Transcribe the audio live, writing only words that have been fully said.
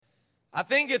I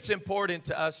think it's important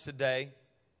to us today,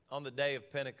 on the day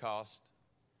of Pentecost,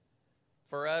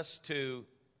 for us to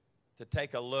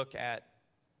take a look at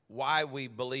why we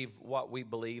believe what we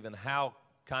believe and how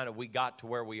kind of we got to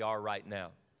where we are right now.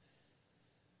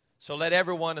 So let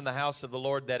everyone in the house of the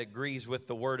Lord that agrees with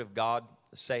the Word of God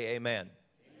say amen.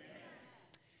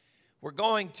 We're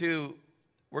going to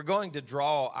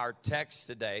draw our text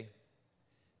today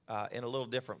in a little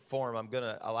different form. I'm going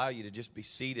to allow you to just be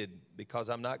seated because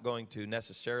I'm not going to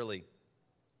necessarily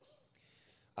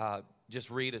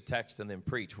just read a text and then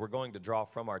preach. We're going to draw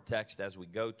from our text as we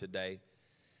go today.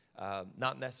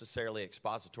 Not necessarily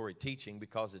expository teaching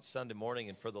because it's Sunday morning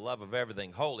and for the love of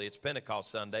everything holy, it's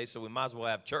Pentecost Sunday, so we might as well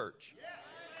have church.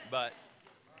 But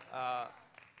I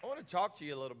want to talk to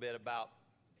you a little bit about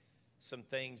some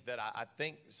things that I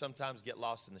think sometimes get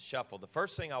lost in the shuffle. The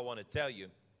first thing I want to tell you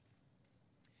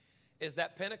is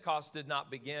that Pentecost did not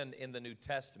begin in the New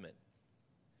Testament.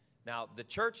 Now, the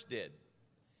church did.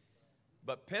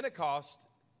 But Pentecost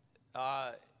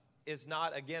is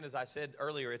not, again, as I said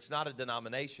earlier, it's not a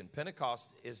denomination.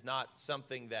 Pentecost is not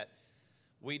something that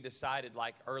we decided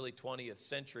like early 20th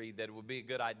century that it would be a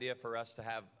good idea for us to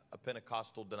have a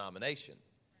Pentecostal denomination.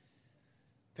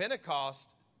 Pentecost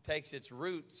takes its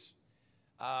roots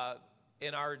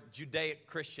in our Judaic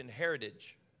Christian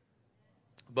heritage.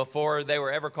 Before they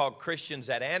were ever called Christians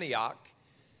at Antioch,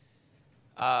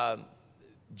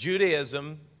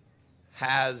 Judaism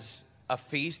has a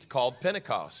feast called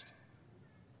Pentecost.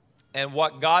 And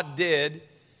what God did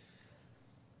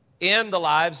in the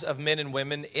lives of men and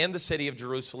women in the city of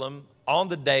Jerusalem on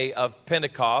the day of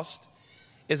Pentecost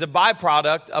is a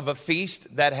byproduct of a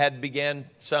feast that had began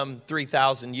some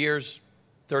 3,000 years,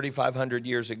 3,500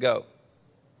 years ago.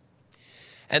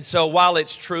 And so while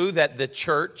it's true that the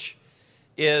church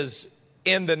is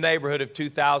in the neighborhood of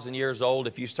 2,000 years old,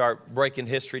 if you start breaking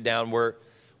history down, we're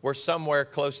somewhere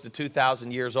close to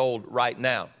 2,000 years old right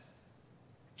now.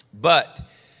 But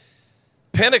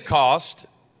Pentecost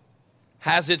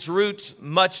has its roots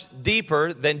much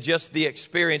deeper than just the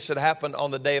experience that happened on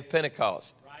the day of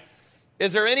Pentecost. Right.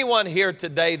 Is there anyone here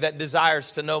today that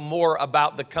desires to know more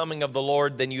about the coming of the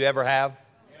Lord than you ever have?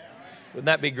 Yeah. Wouldn't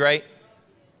that be great?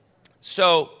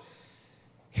 So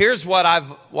here's what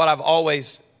I've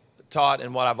always taught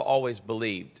and what I've always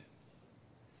believed.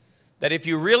 That if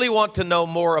you really want to know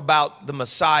more about the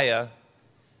Messiah,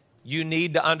 you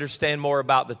need to understand more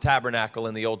about the tabernacle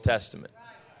in the Old Testament.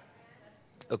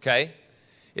 Okay?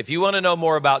 If you want to know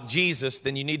more about Jesus,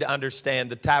 then you need to understand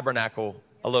the tabernacle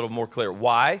a little more clear.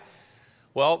 Why?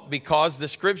 Well, because the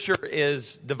scripture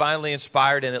is divinely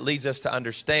inspired and it leads us to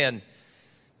understand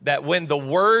that when the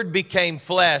Word became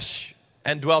flesh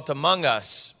and dwelt among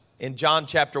us, in John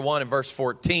chapter 1 and verse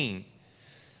 14,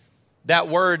 that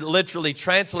word literally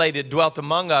translated dwelt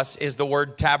among us is the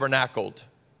word tabernacled.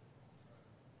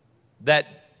 That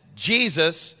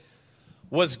Jesus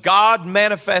was God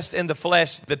manifest in the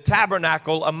flesh, the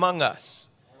tabernacle among us.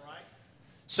 All right.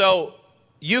 So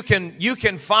you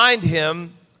can find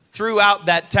him throughout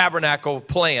that tabernacle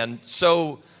plan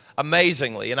so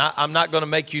amazingly. And I'm not going to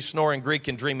make you snore in Greek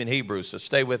and dream in Hebrew, so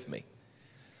stay with me.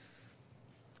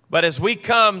 But as we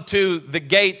come to the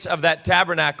gates of that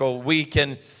tabernacle, we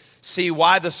can see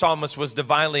why the psalmist was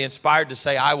divinely inspired to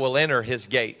say, I will enter his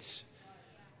gates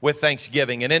with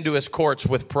thanksgiving and into his courts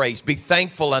with praise. Be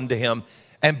thankful unto him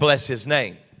and bless his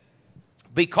name.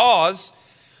 Because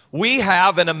we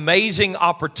have an amazing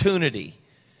opportunity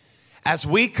as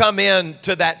we come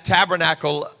into that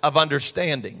tabernacle of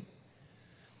understanding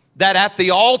that at the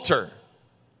altar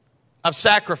of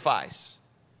sacrifice,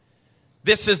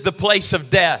 this is the place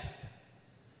of death.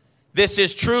 This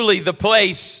is truly the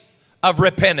place of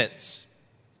repentance.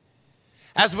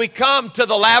 As we come to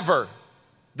the laver,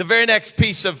 the very next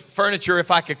piece of furniture,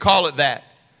 if I could call it that,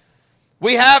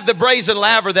 we have the brazen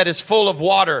laver that is full of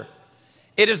water.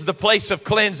 It is the place of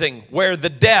cleansing where the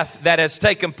death that has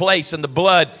taken place and the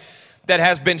blood that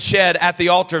has been shed at the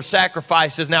altar of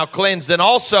sacrifice is now cleansed. And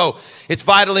also, it's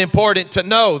vitally important to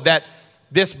know that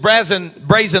this brazen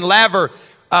laver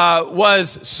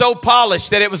was so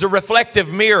polished that it was a reflective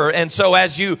mirror. And so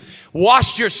as you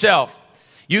washed yourself,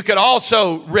 you could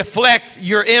also reflect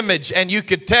your image and you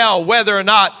could tell whether or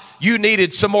not you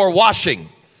needed some more washing.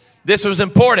 This was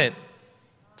important.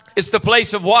 It's the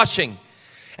place of washing.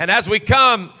 And as we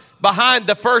come behind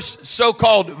the first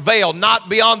so-called veil, not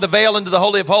beyond the veil into the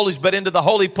Holy of Holies, but into the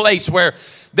holy place where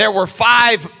there were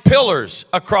 5 pillars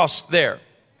across there.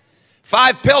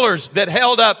 5 pillars that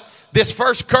held up this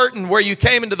first curtain where you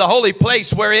came into the holy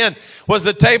place, wherein was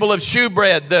the table of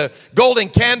shewbread, the golden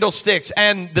candlesticks,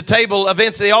 and the table of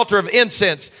incense, the altar of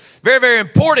incense. Very, very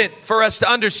important for us to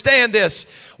understand this.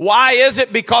 Why is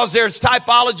it? Because there's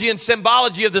typology and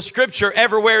symbology of the scripture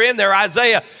everywhere in there.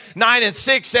 Isaiah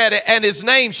 9:6 said, and his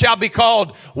name shall be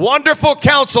called Wonderful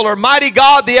Counselor, Mighty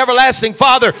God, the Everlasting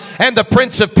Father, and the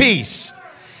Prince of Peace.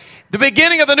 The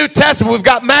beginning of the New Testament, we've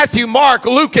got Matthew, Mark,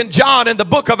 Luke, and John in the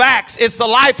book of Acts. It's the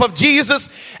life of Jesus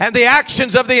and the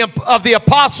actions of the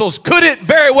apostles. Could it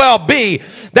very well be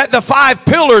that the 5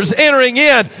 pillars entering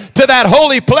in to that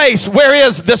holy place, where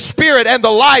is the Spirit and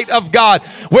the light of God?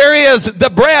 Where is the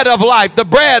bread of life, the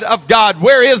bread of God?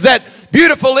 Where is that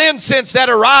beautiful incense that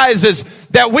arises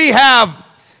that we have?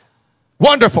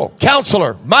 Wonderful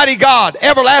Counselor, Mighty God,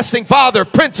 Everlasting Father,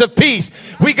 Prince of Peace.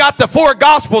 We got the 4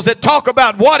 Gospels that talk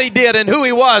about what he did and who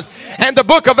he was, and the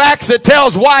book of Acts that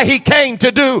tells why he came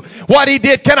to do what he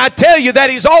did. Can I tell you that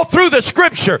he's all through the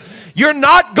scripture? You're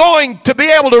not going to be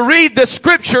able to read the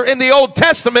scripture in the Old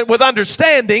Testament with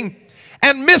understanding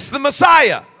and miss the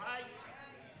Messiah.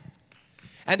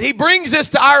 And he brings this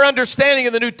to our understanding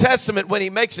in the New Testament when he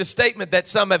makes a statement that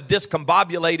some have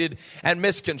discombobulated and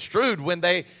misconstrued when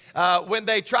they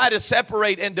try to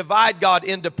separate and divide God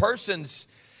into persons.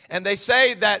 And they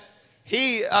say that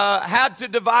he had to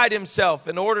divide himself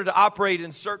in order to operate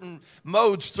in certain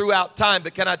modes throughout time.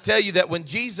 But can I tell you that when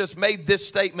Jesus made this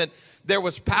statement, there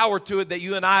was power to it that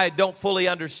you and I don't fully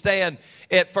understand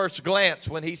at first glance,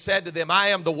 when he said to them, I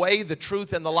am the way, the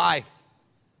truth, and the life.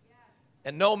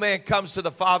 And no man comes to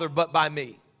the Father but by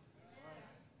me.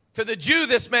 To the Jew,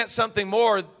 this meant something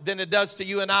more than it does to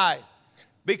you and I.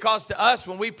 Because to us,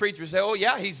 when we preach, we say, oh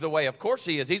yeah, he's the way. Of course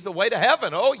he is. He's the way to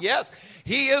heaven. Oh yes,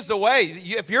 he is the way.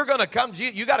 If you're going to come,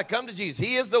 you got to come to Jesus.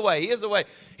 He is the way. He is the way.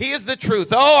 He is the truth.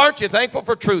 Oh, aren't you thankful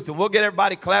for truth? And we'll get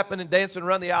everybody clapping and dancing and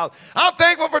run the aisle. I'm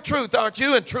thankful for truth, aren't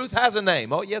you? And truth has a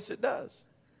name. Oh yes, it does.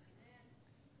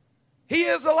 He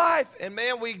is the life. And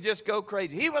man, we just go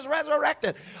crazy. He was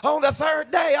resurrected on the 3rd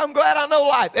day. I'm glad I know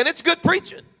life. And it's good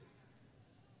preaching.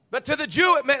 But to the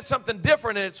Jew, it meant something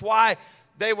different. And it's why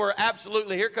they were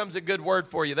absolutely, here comes a good word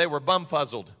for you, they were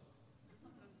bumfuzzled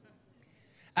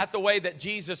at the way that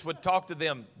Jesus would talk to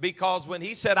them. Because when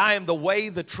he said, I am the way,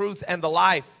 the truth, and the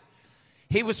life,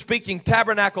 he was speaking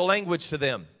tabernacle language to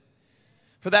them.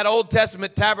 For that Old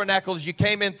Testament tabernacles, you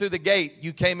came in through the gate.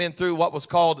 You came in through what was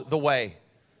called the way.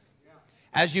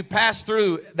 As you passed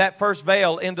through that first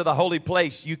veil into the holy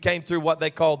place, you came through what they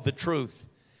called the truth.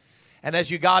 And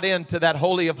as you got into that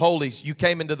Holy of Holies, you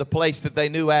came into the place that they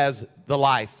knew as the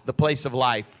life, the place of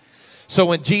life. So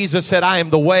when Jesus said, I am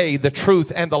the way, the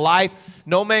truth, and the life,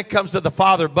 no man comes to the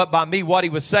Father but by me. What he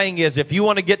was saying is, if you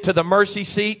want to get to the mercy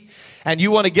seat and you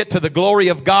want to get to the glory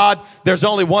of God, there's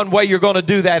only one way you're going to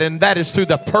do that, and that is through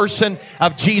the person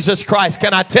of Jesus Christ.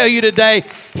 Can I tell you today,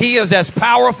 he is as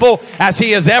powerful as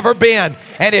he has ever been.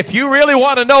 And if you really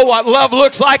want to know what love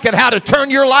looks like and how to turn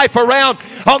your life around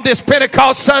on this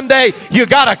Pentecost Sunday, you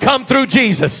got to come through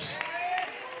Jesus.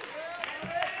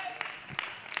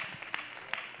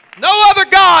 No other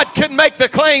God can make the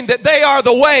claim that they are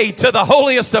the way to the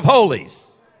holiest of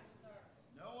holies.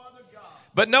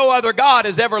 But no other God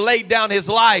has ever laid down his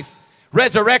life,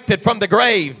 resurrected from the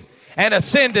grave, and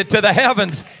ascended to the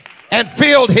heavens, and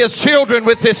filled his children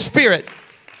with his Spirit.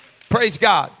 Praise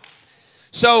God.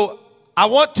 So I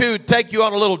want to take you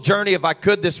on a little journey, if I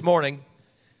could, this morning,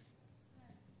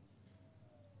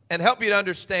 and help you to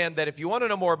understand that if you want to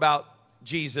know more about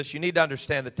Jesus, you need to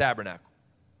understand the tabernacle.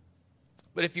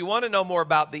 But if you want to know more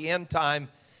about the end time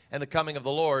and the coming of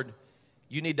the Lord,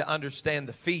 you need to understand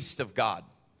the feast of God.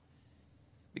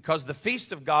 Because the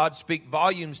feast of God speak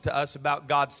volumes to us about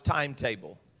God's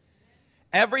timetable.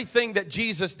 Everything that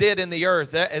Jesus did in the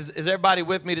earth, is everybody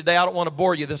with me today? I don't want to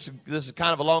bore you. This is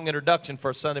kind of a long introduction for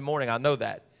a Sunday morning. I know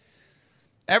that.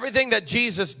 Everything that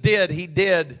Jesus did, he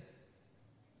did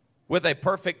with a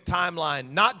perfect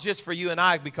timeline. Not just for you and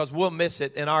I, because we'll miss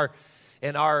it in our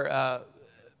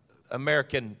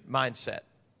American mindset.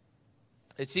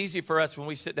 It's easy for us when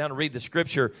we sit down and read the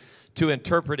scripture to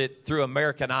interpret it through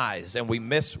American eyes, and we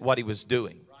miss what he was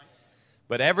doing.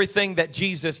 But everything that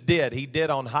Jesus did, he did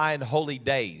on high and holy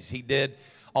days. He did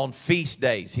on feast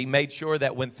days. He made sure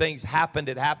that when things happened,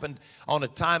 it happened on a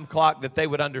time clock that they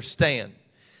would understand.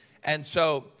 And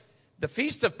so the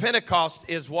Feast of Pentecost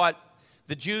is what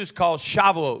the Jews call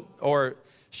Shavuot or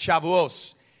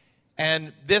Shavuos.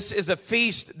 And this is a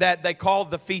feast that they call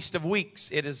the Feast of Weeks.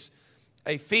 It is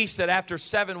a feast that after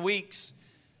 7 weeks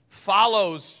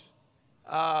follows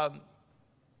the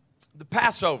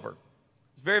Passover.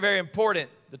 It's very, very important,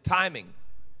 the timing.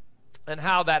 and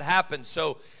how that happened.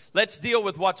 So let's deal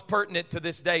with what's pertinent to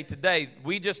this day today.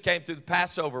 We just came through the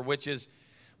Passover, which is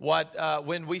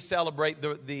when we celebrate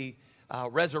the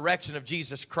resurrection of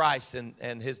Jesus Christ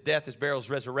and his death, his burial, his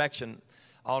resurrection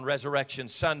on Resurrection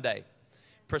Sunday.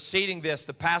 Preceding this,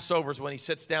 the Passover is when he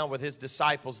sits down with his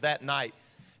disciples that night,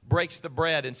 breaks the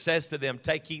bread and says to them,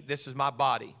 "Take, eat, this is my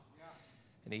body."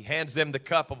 And he hands them the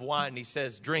cup of wine and he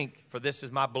says, "Drink, for this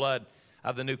is my blood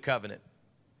of the new covenant."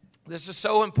 This is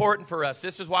so important for us.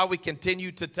 This is why we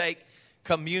continue to take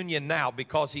communion now,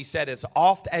 because he said, "As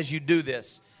oft as you do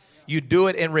this, you do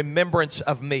it in remembrance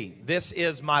of me." This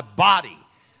is my body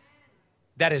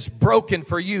that is broken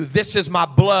for you. This is my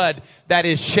blood that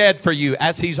is shed for you,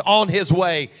 as he's on his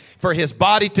way for his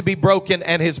body to be broken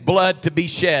and his blood to be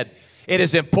shed. It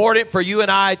is important for you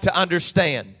and I to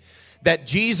understand that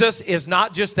Jesus is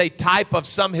not just a type of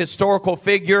some historical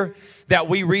figure that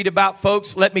we read about,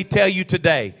 folks. Let me tell you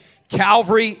today,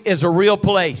 Calvary is a real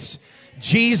place.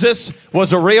 Jesus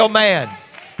was a real man.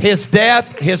 His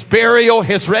death, his burial,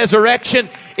 his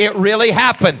resurrection, it really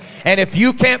happened. And if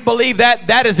you can't believe that,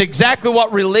 that is exactly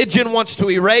what religion wants to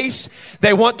erase.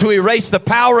 They want to erase the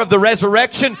power of the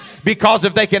resurrection, because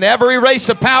if they can ever erase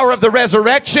the power of the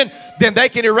resurrection, then they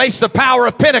can erase the power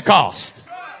of Pentecost.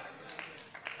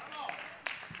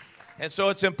 And so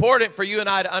it's important for you and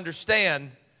I to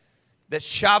understand that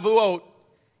Shavuot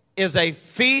is a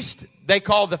feast they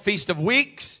call the Feast of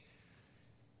Weeks.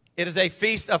 It is a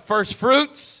feast of first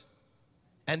fruits,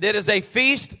 and it is a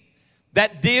feast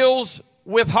that deals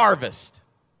with harvest.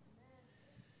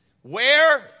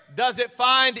 Where does it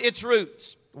find its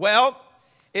roots? Well,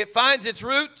 it finds its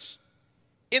roots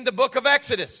in the book of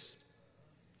Exodus.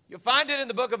 You'll find it in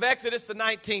the book of Exodus, the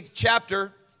 19th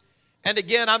chapter. And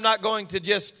again, I'm not going to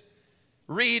just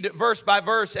read verse by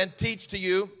verse and teach to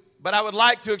you, but I would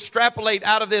like to extrapolate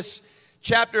out of this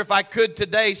chapter, if I could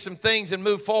today, some things and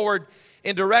move forward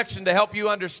in direction to help you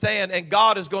understand. And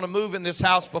God is going to move in this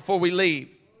house before we leave.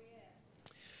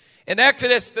 In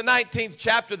Exodus, the 19th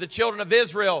chapter, the children of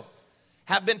Israel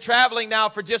have been traveling now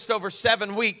for just over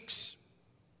 7 weeks.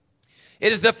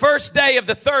 It is the first day of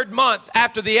the 3rd month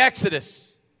after the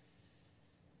Exodus.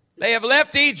 They have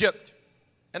left Egypt,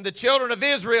 and the children of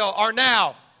Israel are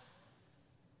now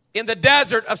in the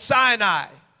desert of Sinai.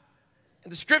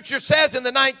 And the scripture says in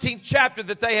the 19th chapter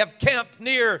that they have camped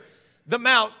near the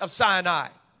Mount of Sinai.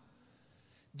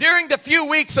 During the few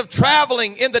weeks of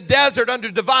traveling in the desert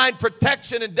under divine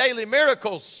protection and daily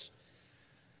miracles,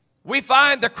 we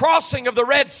find the crossing of the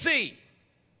Red Sea.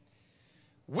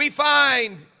 We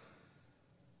find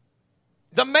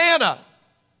the manna,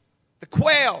 the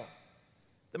quail,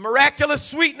 the miraculous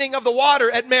sweetening of the water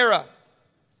at Meribah.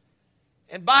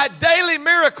 And by daily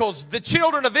miracles, the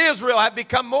children of Israel have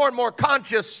become more and more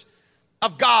conscious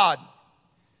of God.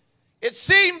 It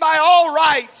seemed by all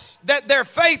rights that their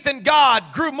faith in God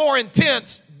grew more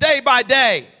intense day by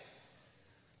day,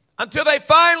 until they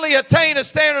finally attain a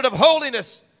standard of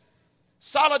holiness,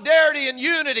 solidarity, and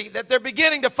unity, that they're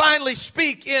beginning to finally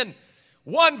speak in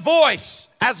one voice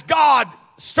as God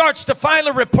starts to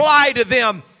finally reply to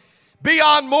them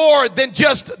beyond more than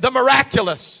just the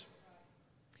miraculous.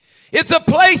 It's a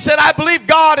place that I believe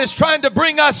God is trying to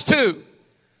bring us to.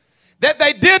 That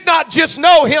they did not just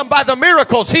know him by the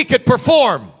miracles he could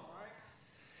perform,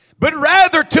 but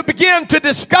rather to begin to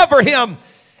discover him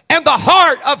and the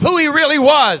heart of who he really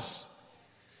was.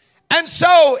 And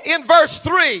so in verse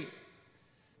 3,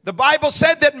 the Bible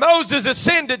said that Moses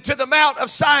ascended to the Mount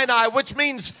of Sinai, which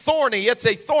means thorny. It's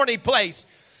a thorny place.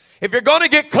 If you're going to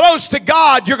get close to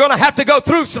God, you're going to have to go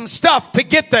through some stuff to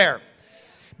get there.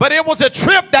 But it was a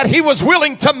trip that he was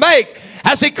willing to make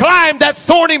as he climbed that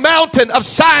thorny mountain of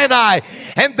Sinai.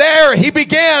 And there he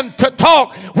began to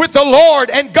talk with the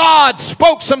Lord, and God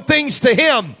spoke some things to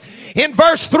him. In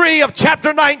verse 3 of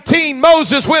chapter 19,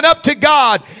 Moses went up to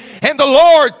God, and the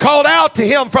Lord called out to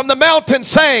him from the mountain,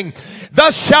 saying,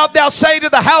 "Thus shalt thou say to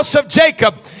the house of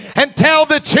Jacob, and tell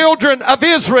the children of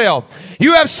Israel,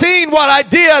 you have seen what I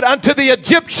did unto the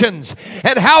Egyptians,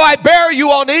 and how I bare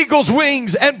you on eagle's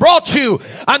wings and brought you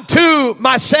unto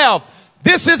myself."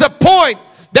 This is a point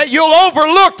that you'll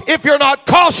overlook if you're not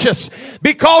cautious,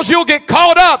 because you'll get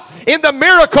caught up in the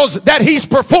miracles that he's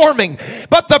performing.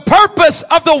 But the purpose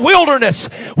of the wilderness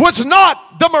was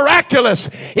not the miraculous.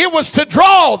 It was to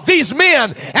draw these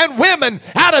men and women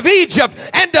out of Egypt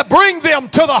and to bring them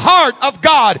to the heart of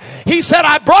God. He said,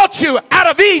 "I brought you out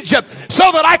of Egypt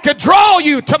so that I could draw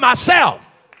you to myself."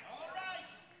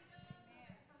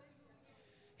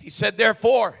 He said,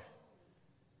 "Therefore,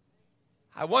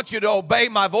 I want you to obey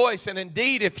my voice, and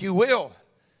indeed, if you will,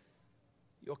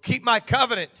 you'll keep my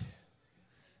covenant,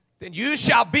 then you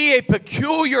shall be a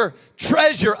peculiar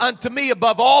treasure unto me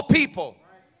above all people.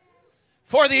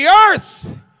 For the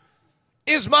earth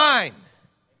is mine,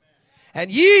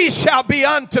 and ye shall be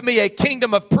unto me a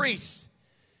kingdom of priests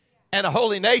and a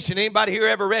holy nation. Anybody here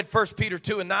ever read 1 Peter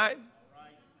 2 and 9?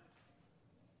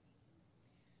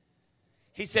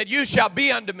 He said, you shall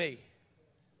be unto me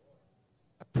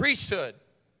a priesthood.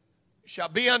 You shall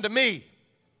be unto me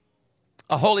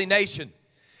a holy nation.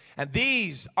 And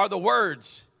these are the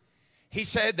words, he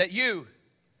said, that you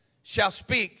shall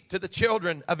speak to the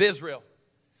children of Israel.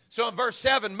 So in verse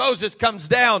 7, Moses comes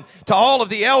down to all of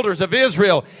the elders of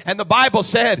Israel, and the Bible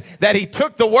said that he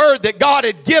took the word that God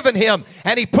had given him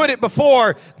and he put it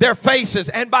before their faces.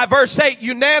 And by verse 8,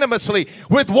 unanimously,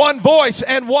 with one voice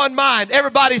and one mind.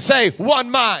 Everybody say, one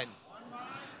mind.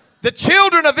 The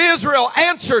children of Israel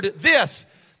answered this.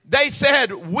 They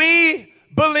said, we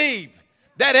believe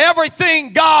that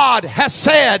everything God has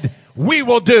said, we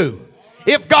will do.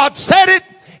 If God said it,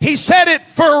 he said it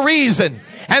for a reason.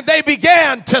 And they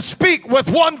began to speak with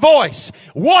one voice,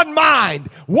 one mind,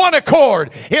 one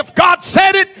accord. If God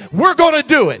said it, we're going to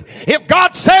do it. If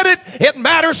God said it, it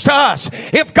matters to us.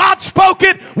 If God spoke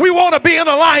it, we want to be in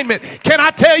alignment. Can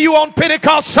I tell you on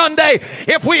Pentecost Sunday,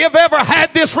 if we have ever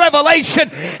had this revelation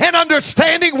and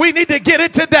understanding, we need to get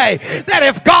it today. That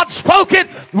if God spoke it,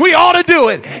 we ought to do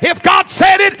it. If God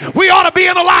said it, we ought to be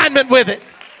in alignment with it.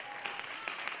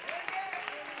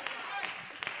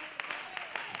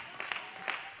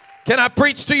 Can I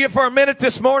preach to you for a minute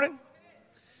this morning?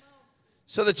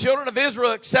 So the children of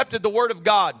Israel accepted the word of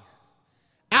God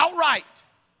outright,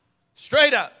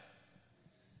 straight up.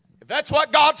 If that's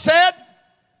what God said,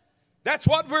 that's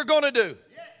what we're going to do.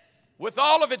 With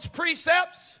all of its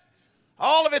precepts,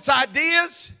 all of its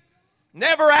ideas,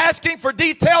 never asking for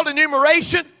detailed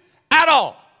enumeration at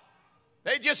all.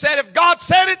 They just said, if God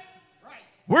said it,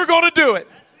 we're going to do it.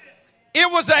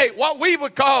 It was what we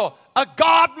would call a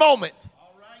God moment,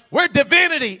 where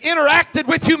divinity interacted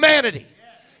with humanity.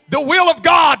 The will of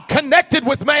God connected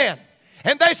with man.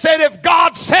 And they said, if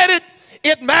God said it,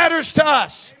 it matters to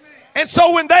us. And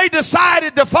so when they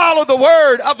decided to follow the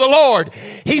word of the Lord,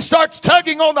 he starts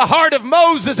tugging on the heart of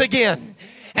Moses again.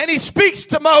 And he speaks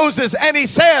to Moses and he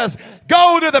says,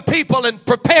 go to the people and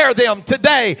prepare them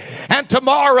today and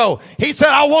tomorrow. He said,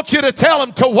 I want you to tell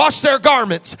them to wash their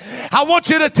garments. I want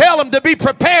you to tell them to be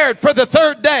prepared for the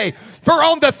third day. For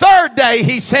on the third day,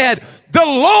 he said, the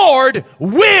Lord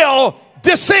will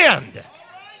descend.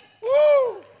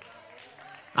 Woo.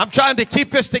 I'm trying to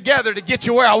keep this together to get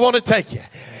you where I want to take you.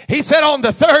 He said on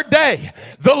the third day,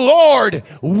 the Lord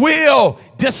will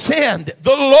descend.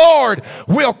 The Lord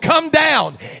will come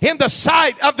down in the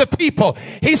sight of the people.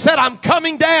 He said, I'm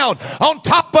coming down on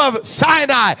top of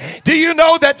Sinai. Do you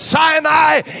know that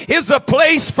Sinai is the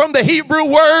place from the Hebrew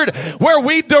word where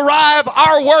we derive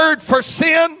our word for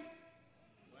sin?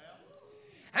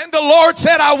 And the Lord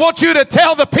said, I want you to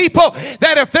tell the people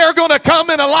that if they're going to come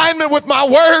in alignment with my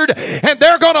word and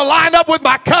they're going to line up with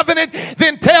my covenant,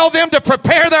 then tell them to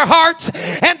prepare their hearts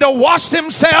and to wash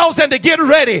themselves and to get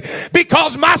ready,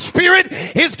 because my spirit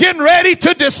is getting ready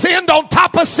to descend on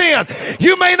top of sin.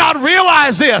 You may not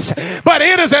realize this, but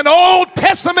it is an Old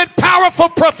Testament powerful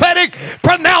prophetic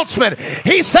pronouncement.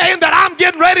 He's saying that I'm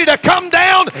getting ready to come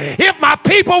down if my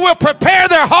people will prepare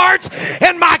their hearts,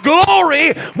 and my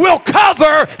glory will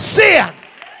cover sin.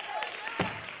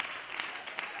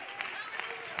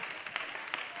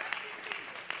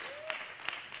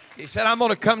 He said, I'm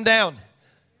going to come down.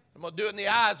 I'm going to do it in the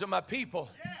eyes of my people.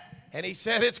 And he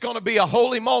said, it's going to be a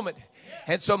holy moment.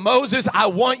 And so Moses, I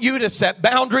want you to set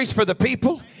boundaries for the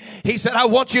people. He said, I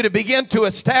want you to begin to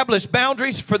establish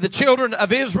boundaries for the children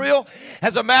of Israel.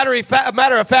 As a matter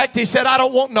of fact, he said, I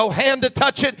don't want no hand to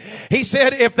touch it. He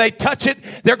said, if they touch it,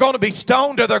 they're going to be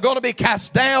stoned or they're going to be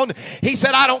cast down. He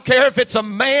said, I don't care if it's a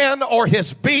man or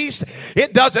his beast.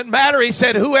 It doesn't matter. He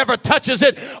said, whoever touches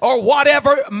it or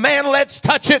whatever man lets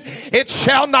touch it, it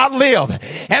shall not live.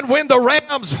 And when the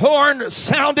ram's horn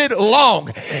sounded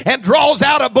long and draws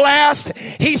out a blast,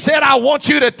 he said, I want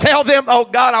you to tell them, oh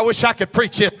God, I wish I could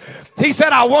preach it. He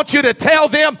said, I want you to tell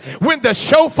them when the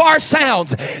shofar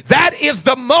sounds, that is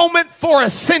the moment for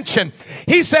ascension.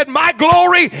 He said, my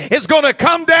glory is going to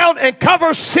come down and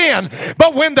cover sin.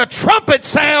 But when the trumpet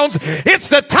sounds, it's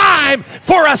the time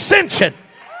for ascension.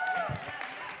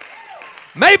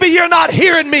 Maybe you're not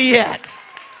hearing me yet.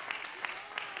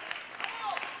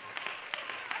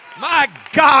 My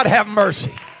God, have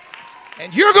mercy.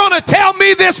 And you're going to tell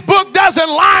me this book doesn't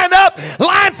line up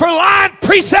line for line,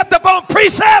 precept upon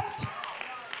precept?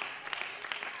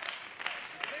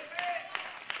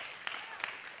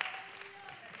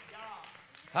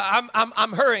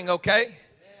 I'm hurrying, okay?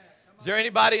 Is there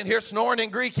anybody in here snoring in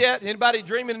Greek yet? Anybody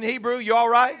dreaming in Hebrew? You all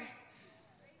right?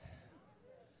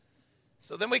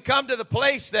 So then we come to the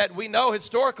place that we know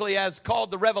historically as called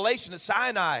the Revelation of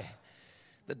Sinai.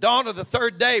 The dawn of the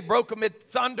third day broke amid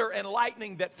thunder and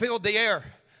lightning that filled the air.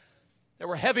 There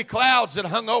were heavy clouds that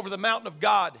hung over the mountain of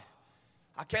God.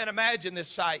 I can't imagine this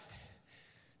sight.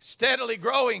 Steadily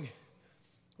growing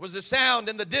was the sound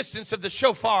in the distance of the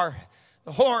shofar,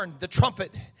 the horn, the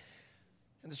trumpet.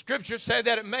 And the scriptures say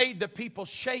that it made the people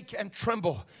shake and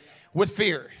tremble with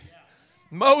fear.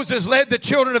 Moses led the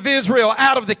children of Israel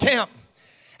out of the camp,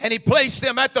 and he placed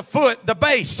them at the foot, the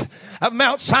base of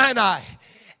Mount Sinai.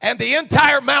 And the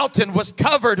entire mountain was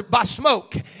covered by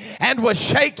smoke and was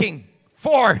shaking.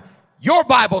 For your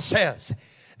Bible says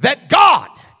that God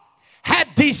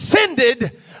had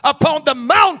descended upon the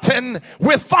mountain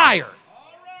with fire.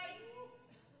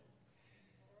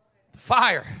 The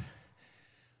fire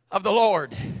of the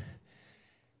Lord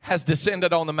has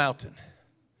descended on the mountain.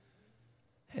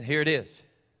 And here it is.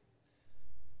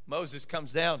 Moses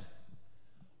comes down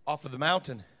off of the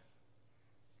mountain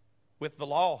with the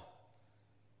law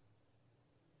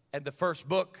and the first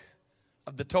book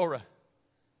of the Torah,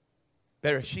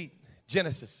 Bereshit,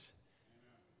 Genesis.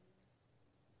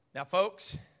 Now,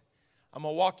 folks, I'm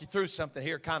going to walk you through something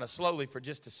here kind of slowly for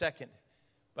just a second,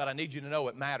 but I need you to know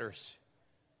it matters.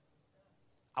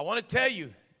 I want to tell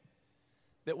you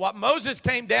that what Moses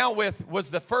came down with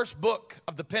was the first book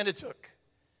of the Pentateuch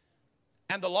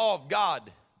and the law of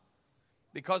God,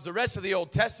 because the rest of the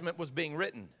Old Testament was being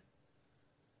written.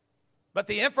 But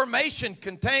the information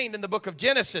contained in the book of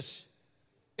Genesis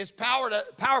is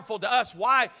powerful to us.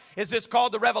 Why is this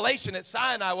called the Revelation at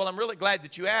Sinai? Well, I'm really glad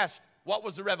that you asked. What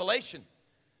was the revelation?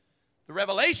 The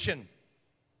revelation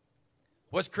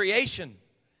was creation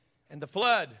and the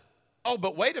flood. Oh,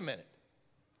 but wait a minute.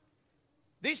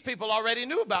 These people already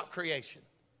knew about creation.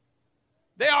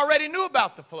 They already knew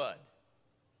about the flood.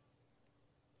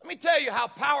 Let me tell you how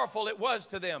powerful it was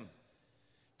to them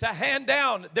to hand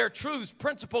down their truths,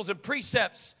 principles, and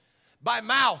precepts by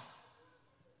mouth.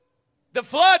 The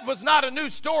flood was not a new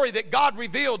story that God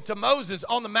revealed to Moses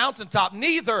on the mountaintop.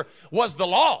 Neither was the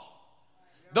law.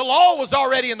 The law was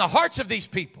already in the hearts of these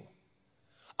people.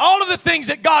 All of the things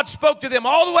that God spoke to them,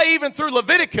 all the way even through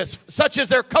Leviticus, such as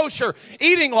their kosher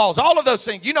eating laws, all of those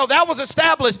things. You know, that was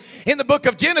established in the book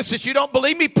of Genesis. You don't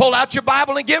believe me? Pull out your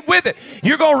Bible and get with it.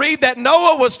 You're going to read that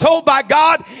Noah was told by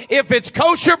God, if it's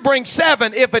kosher, bring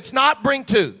 7. If it's not, bring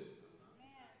 2.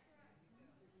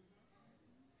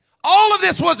 All of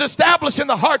this was established in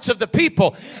the hearts of the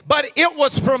people, but it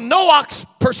was from Noah's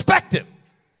perspective.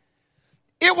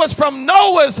 It was from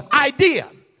Noah's idea.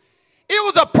 It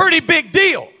was a pretty big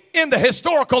deal in the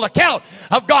historical account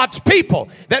of God's people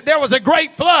that there was a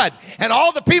great flood and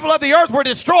all the people of the earth were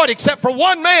destroyed except for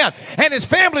one man and his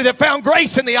family that found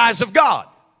grace in the eyes of God.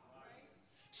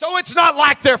 So it's not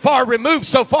like they're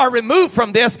so far removed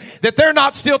from this that they're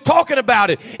not still talking about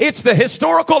it. It's the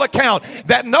historical account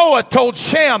that Noah told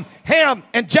Shem, Ham,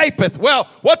 and Japheth. Well,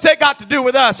 what's that got to do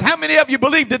with us? How many of you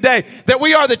believe today that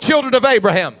we are the children of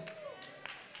Abraham?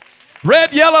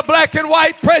 Red, yellow, black, and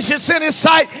white, precious in his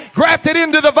sight, grafted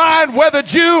into the vine, whether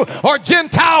Jew or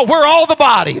Gentile, we're all the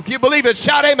body. If you believe it,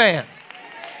 shout amen.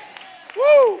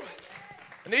 Woo!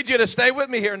 I need you to stay with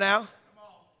me here now.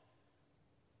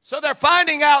 So they're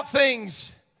finding out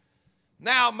things.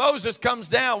 Now Moses comes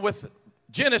down with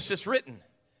Genesis written.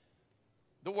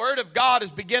 The word of God is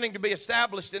beginning to be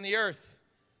established in the earth.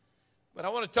 But I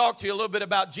want to talk to you a little bit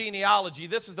about genealogy.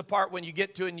 This is the part when you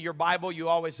get to in your Bible, you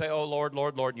always say, oh, Lord,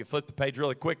 Lord, Lord. And you flip the page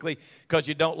really quickly because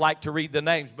you don't like to read the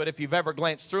names. But if you've ever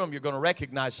glanced through them, you're going to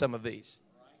recognize some of these.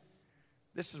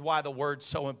 This is why the word's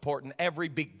so important. Every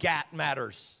begat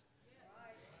matters.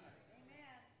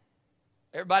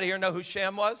 Everybody here know who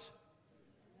Shem was?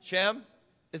 Shem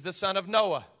is the son of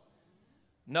Noah.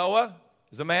 Noah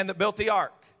is the man that built the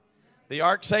ark. The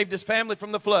ark saved his family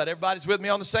from the flood. Everybody's with me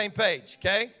on the same page,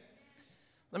 okay?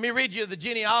 Let me read you the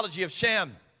genealogy of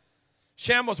Shem.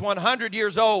 Shem was 100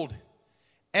 years old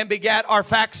and begat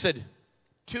Arphaxad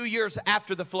 2 years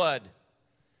after the flood.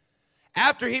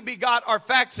 After he begot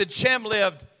Arphaxad, Shem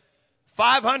lived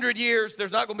 500 years.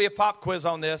 There's not going to be a pop quiz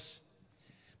on this.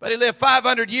 But he lived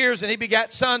 500 years and he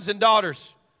begat sons and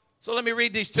daughters. So let me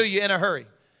read these to you in a hurry.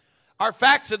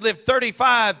 Arphaxad lived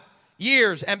 35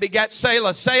 years and begat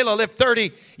Salah. Salah lived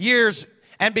 30 years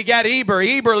and begat Eber.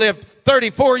 Eber lived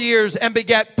 34 years and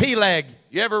begat Peleg.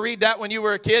 You ever read that when you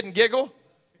were a kid and giggle?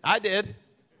 I did.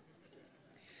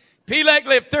 Peleg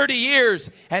lived 30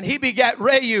 years and he begat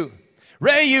Reu.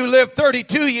 Reu lived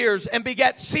 32 years and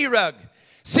begat Serug.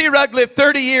 Serug lived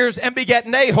 30 years and begat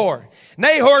Nahor.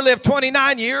 Nahor lived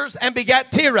 29 years and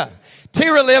begat Terah.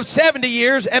 Terah lived 70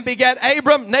 years and begat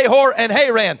Abram, Nahor, and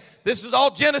Haran. This is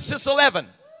all Genesis 11.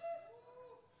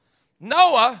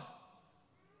 Noah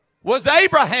was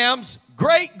Abraham's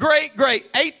great,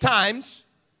 8 times,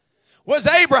 was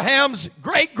Abraham's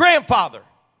great-grandfather.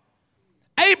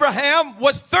 Abraham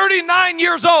was 39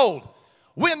 years old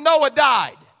when Noah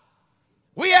died.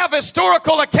 We have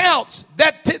historical accounts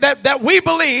that we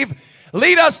believe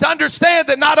lead us to understand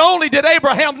that not only did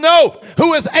Abraham know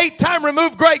who his 8-time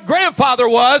removed great-grandfather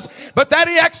was, but that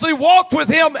he actually walked with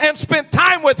him and spent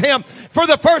time with him for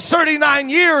the first 39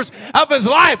 years of his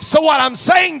life. So what I'm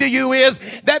saying to you is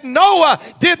that Noah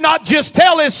did not just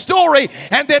tell his story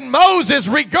and then Moses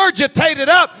regurgitated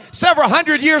up several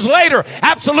hundred years later.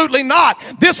 Absolutely not.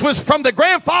 This was from the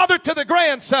grandfather to the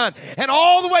grandson and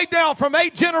all the way down from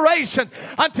 8 generations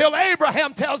until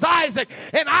Abraham tells Isaac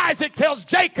and Isaac tells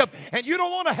Jacob. And you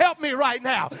don't want to help me right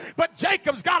now, but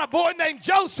Jacob's got a boy named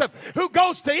Joseph who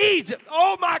goes to Egypt.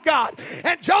 Oh my God.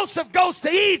 And Joseph goes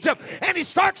to Egypt and he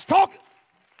starts talking.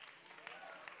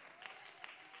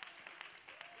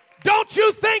 Don't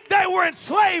you think they were in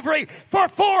slavery for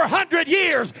 400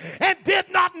 years and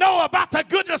did not know about the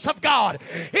goodness of God?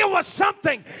 It was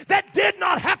something that did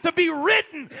not have to be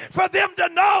written for them to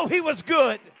know he was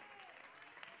good.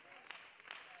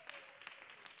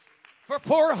 For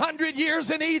 400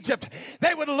 years in Egypt,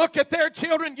 they would look at their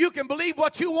children. You can believe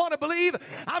what you want to believe.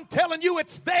 I'm telling you,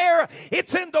 it's there.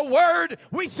 It's in the Word.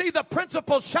 We see the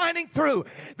principles shining through.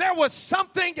 There was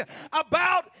something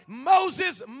about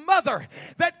Moses' mother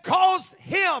that caused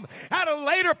him at a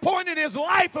later point in his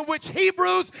life, in which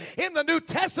Hebrews in the New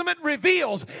Testament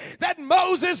reveals that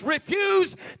Moses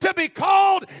refused to be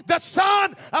called the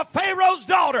son of Pharaoh's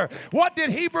daughter. What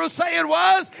did Hebrews say it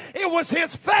was? It was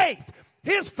his faith.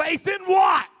 His faith in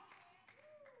what?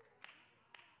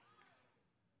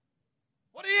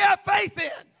 What did he have faith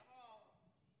in?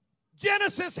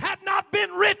 Genesis had not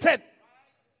been written.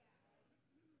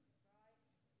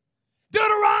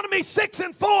 Deuteronomy 6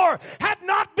 and 4 had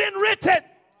not been written.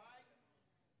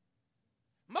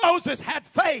 Moses had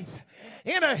faith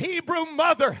in a Hebrew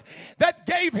mother that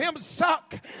gave him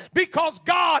suck because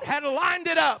God had lined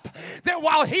it up that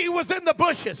while he was in the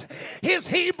bushes, his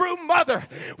Hebrew mother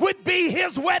would be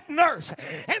his wet nurse,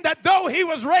 and that though he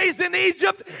was raised in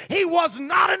Egypt, he was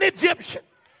not an Egyptian.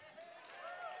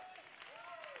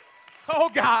 Oh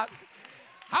God,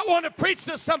 I want to preach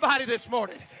to somebody this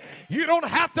morning. You don't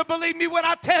have to believe me when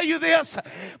I tell you this,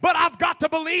 but I've got to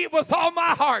believe with all my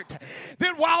heart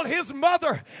that while his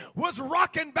mother was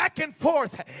rocking back and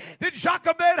forth, that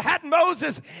Jochebed had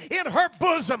Moses in her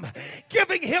bosom,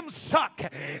 giving him suck,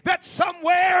 that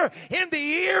somewhere in the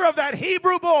ear of that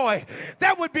Hebrew boy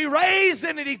that would be raised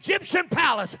in an Egyptian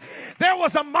palace, there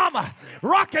was a mama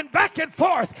rocking back and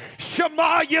forth.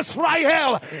 Shema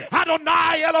Yisrael,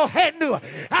 Adonai Eloheinu,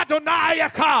 Adonai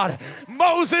Echad.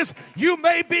 Moses, you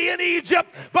may be in Egypt,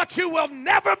 but you will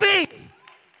never be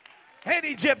an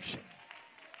Egyptian.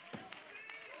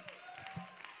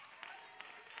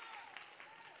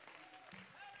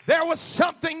 There was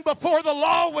something before the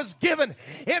law was given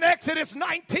in Exodus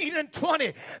 19 and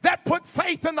 20 that put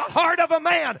faith in the heart of a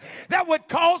man that would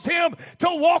cause him to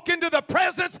walk into the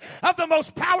presence of the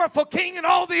most powerful king in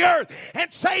all the earth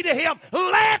and say to him,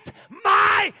 "Let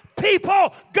my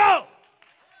people go."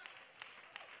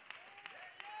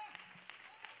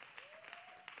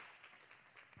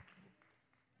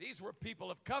 These were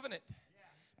people of covenant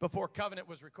before covenant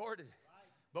was recorded.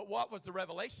 But what was the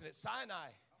revelation at Sinai?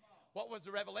 What was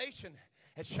the revelation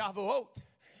at Shavuot?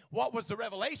 What was the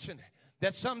revelation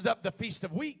that sums up the Feast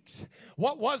of Weeks?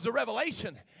 What was the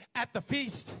revelation at the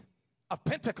Feast of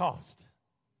Pentecost?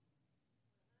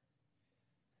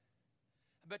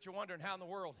 I bet you're wondering how in the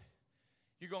world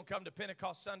you're going to come to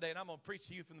Pentecost Sunday and I'm going to preach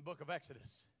to you from the book of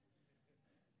Exodus.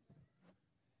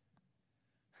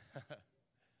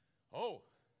 Oh,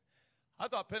 I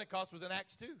thought Pentecost was in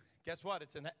Acts 2. Guess what?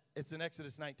 It's in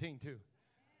Exodus 19 too.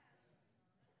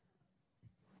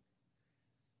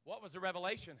 What was the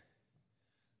revelation?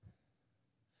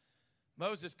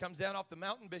 Moses comes down off the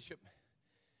mountain, Bishop.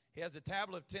 He has a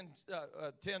tablet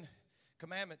of 10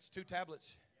 commandments, 2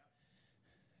 tablets.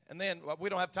 And then, well, we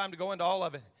don't have time to go into all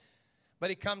of it. But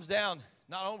he comes down,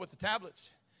 not only with the tablets,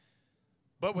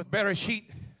 but with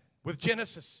Bereshit, with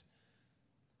Genesis,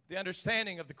 the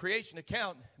understanding of the creation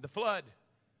account, the flood.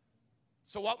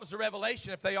 So what was the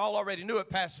revelation if they all already knew it,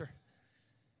 Pastor?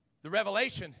 The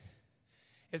revelation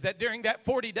is that during that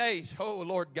 40 days, oh,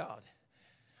 Lord God,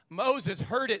 Moses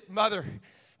heard it, Mother,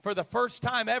 for the first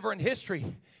time ever in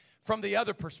history from the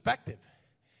other perspective.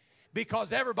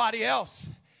 because everybody else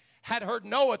had heard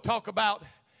Noah talk about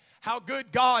how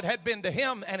good God had been to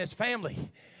him and his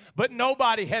family. But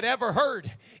nobody had ever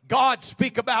heard God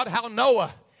speak about how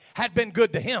Noah had been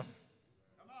good to him.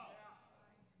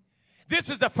 This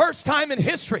is the first time in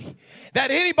history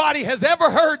that anybody has ever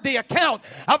heard the account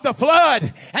of the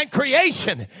flood and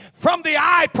creation from the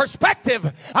eye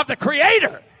perspective of the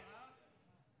Creator.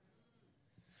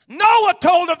 Noah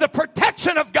told of the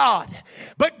protection of God,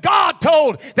 but God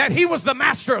told that he was the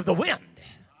master of the wind.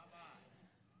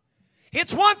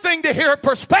 It's one thing to hear a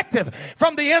perspective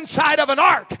from the inside of an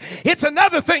ark. It's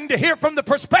another thing to hear from the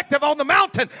perspective on the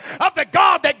mountain of the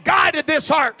God that guided this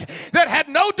ark, that had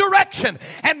no direction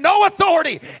and no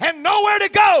authority and nowhere to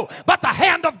go, but the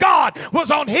hand of God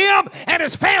was on him and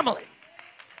his family.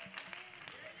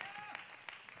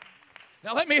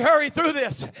 Now let me hurry through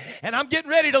this, and I'm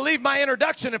getting ready to leave my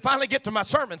introduction and finally get to my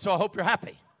sermon, so I hope you're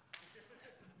happy.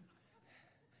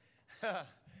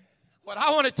 What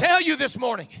I want to tell you this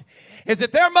morning is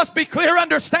that there must be clear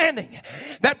understanding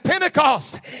that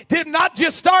Pentecost did not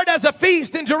just start as a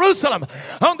feast in Jerusalem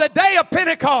on the day of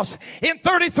Pentecost in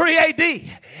 33 AD.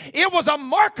 It was a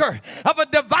marker of a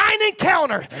divine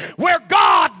encounter where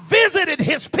God visited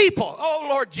his people. Oh,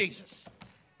 Lord Jesus.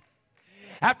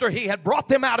 After he had brought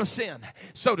them out of sin,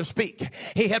 so to speak.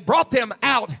 He had brought them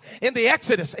out in the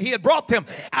Exodus. He had brought them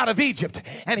out of Egypt.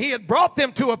 And he had brought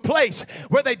them to a place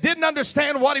where they didn't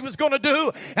understand what he was going to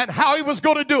do and how he was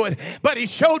going to do it. But he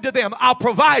showed to them, I'll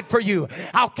provide for you.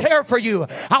 I'll care for you.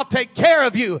 I'll take care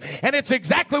of you. And it's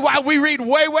exactly why we read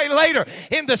way later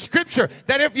in the scripture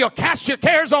that if you'll cast your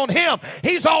cares on him,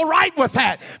 he's all right with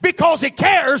that because he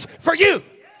cares for you.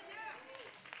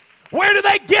 Where do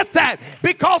they get that?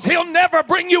 Because he'll never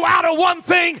bring you out of one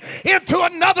thing into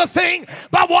another thing,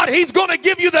 but what he's going to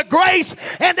give you the grace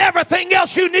and everything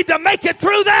else you need to make it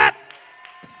through that.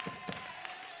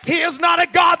 He is not a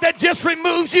God that just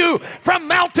removes you from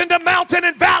mountain to mountain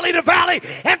and valley to valley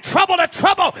and trouble to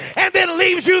trouble and then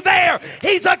leaves you there.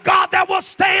 He's a God that will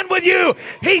stand with you.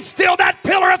 He's still that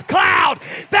pillar of cloud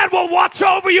that will watch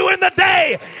over you in the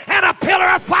day and a pillar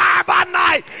of fire by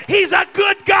night. He's a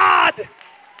good God.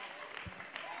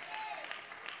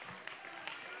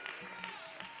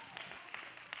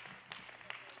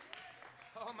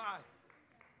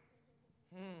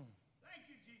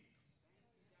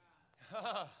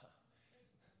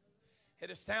 It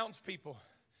astounds people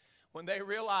when they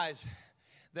realize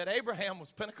that Abraham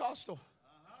was Pentecostal.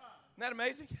 Isn't that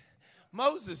amazing?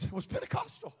 Moses was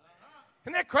Pentecostal.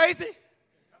 Isn't that crazy?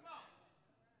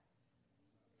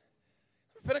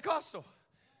 Pentecostal.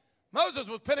 Moses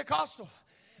was Pentecostal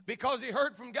because he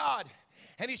heard from God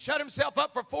and he shut himself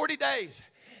up for 40 days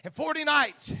and 40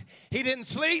 nights. He didn't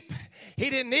sleep.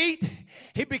 He didn't eat.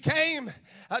 He became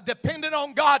dependent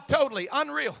on God totally.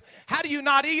 Unreal. How do you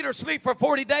not eat or sleep for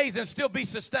 40 days and still be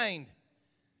sustained?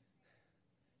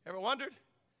 Ever wondered?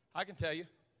 I can tell you.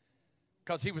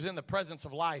 Because he was in the presence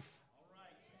of life.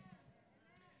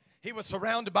 He was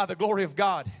surrounded by the glory of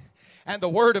God. And the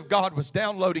word of God was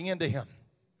downloading into him.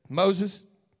 Moses,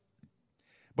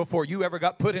 before you ever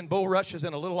got put in bulrushes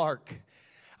in a little ark,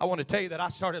 I want to tell you that I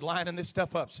started lining this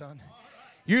stuff up, son.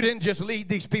 You didn't just lead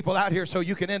these people out here so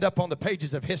you can end up on the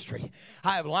pages of history.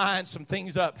 I have lined some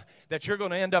things up that you're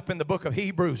going to end up in the book of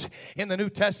Hebrews in the New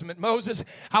Testament. Moses,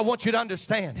 I want you to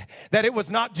understand that it was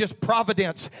not just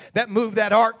providence that moved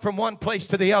that ark from one place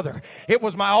to the other. It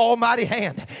was my almighty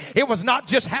hand. It was not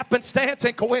just happenstance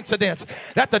and coincidence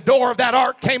that the door of that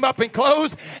ark came up and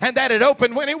closed and that it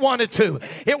opened when it wanted to.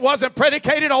 It wasn't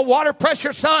predicated on water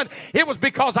pressure, son. It was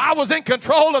because I was in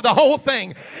control of the whole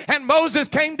thing. And Moses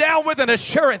came down with an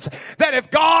assurance that if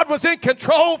God was in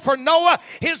control for Noah,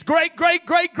 his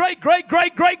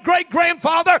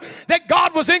great-great-great-great-great-great-great-grandfather, that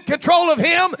God was in control of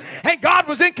him and God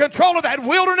was in control of that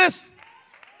wilderness.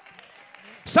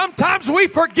 Sometimes we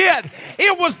forget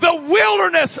it was the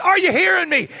wilderness. Are you hearing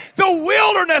me? The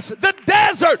wilderness, the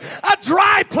desert, a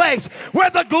dry place where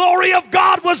the glory of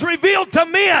God was revealed to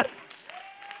men.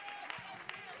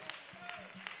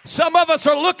 Some of us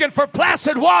are looking for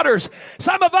placid waters.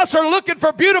 Some of us are looking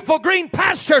for beautiful green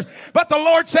pastures. But the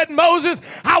Lord said, Moses,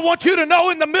 I want you to know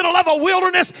in the middle of a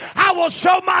wilderness, I will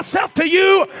show myself to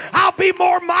you. I'll be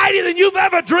more mighty than you've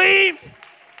ever dreamed.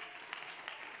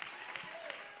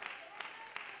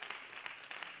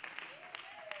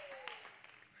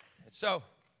 And so,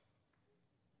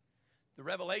 the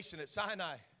revelation at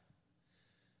Sinai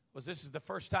was this is the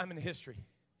first time in history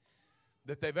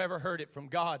that they've ever heard it from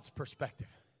God's perspective.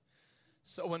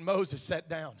 So when Moses sat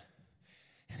down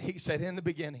and he said, in the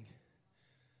beginning,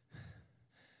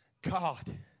 God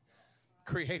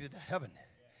created the heaven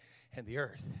and the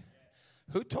earth.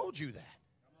 Who told you that?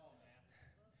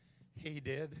 He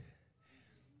did.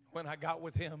 When I got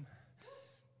with him.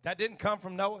 That didn't come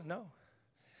from Noah. No.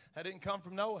 That didn't come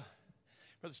from Noah.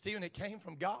 Brother Stephen, it came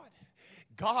from God.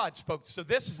 God spoke. So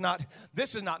this is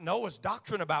not Noah's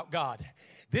doctrine about God.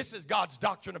 This is God's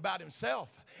doctrine about himself.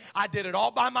 I did it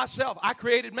all by myself. I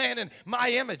created man in my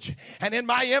image. And in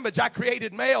my image, I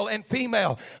created male and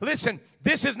female. Listen,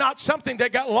 this is not something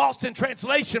that got lost in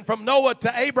translation from Noah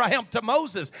to Abraham to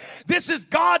Moses. This is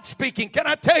God speaking. Can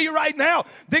I tell you right now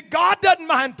that God doesn't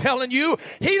mind telling you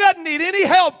he doesn't need any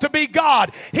help to be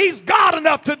God. He's God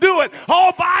enough to do it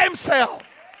all by himself.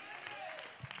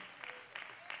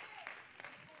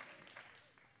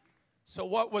 So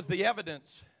what was the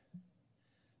evidence?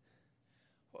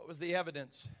 What was the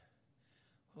evidence?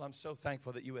 Well, I'm so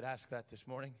thankful that you would ask that this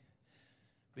morning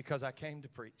because I came to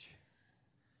preach.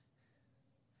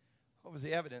 What was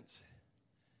the evidence?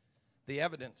 The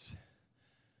evidence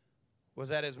was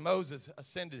that as Moses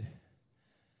ascended,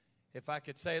 if I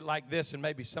could say it like this, and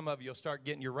maybe some of you will start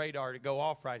getting your radar to go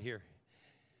off right here.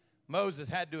 Moses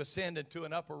had to ascend into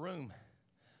an upper room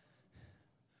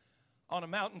on a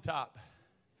mountaintop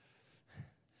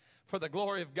for the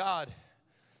glory of God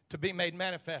to be made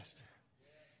manifest.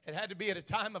 It had to be at a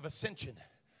time of ascension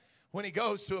when he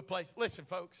goes to a place. Listen,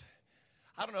 folks,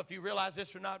 I don't know if you realize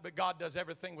this or not, but God does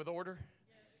everything with order.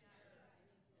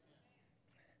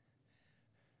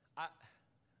 I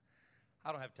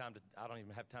don't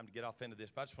even have time to get off into this,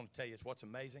 but I just want to tell you what's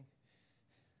amazing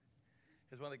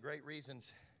is one of the great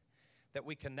reasons that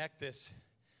we connect this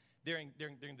during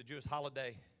the Jewish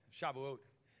holiday of Shavuot.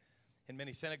 In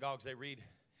many synagogues, they read,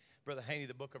 Brother Haney,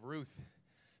 the book of Ruth,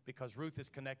 because Ruth is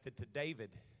connected to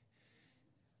David.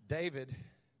 David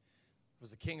was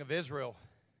the king of Israel,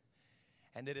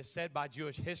 and it is said by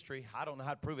Jewish history, I don't know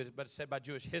how to prove it, but it's said by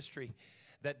Jewish history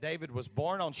that David was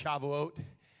born on Shavuot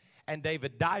and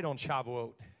David died on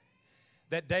Shavuot.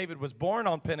 That David was born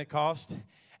on Pentecost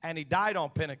and he died on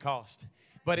Pentecost.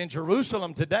 But in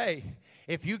Jerusalem today,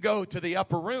 if you go to the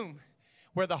upper room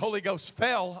where the Holy Ghost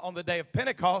fell on the day of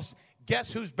Pentecost,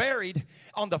 guess who's buried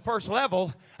on the first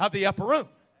level of the upper room?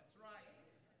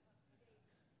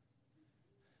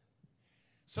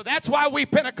 So that's why we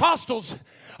Pentecostals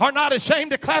are not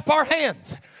ashamed to clap our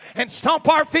hands and stomp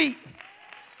our feet.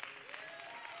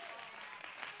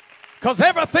 Because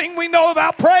everything we know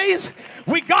about praise,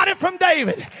 we got it from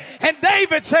David. And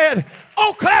David said,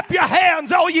 oh, clap your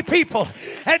hands, all you people,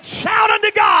 and shout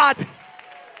unto God.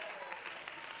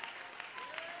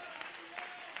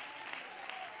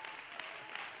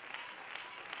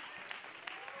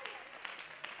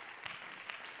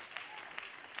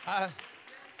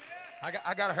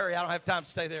 I got to hurry. I don't have time to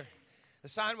stay there. The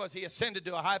sign was he ascended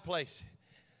to a high place.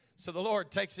 So the Lord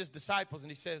takes his disciples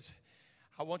and he says,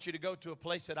 I want you to go to a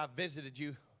place that I've visited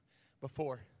you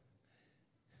before.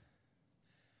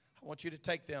 I want you to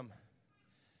take them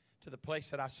to the place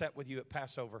that I sat with you at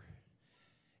Passover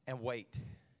and wait.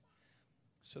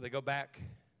 So they go back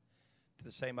to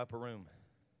the same upper room.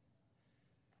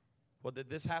 Well, did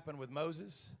this happen with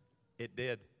Moses? It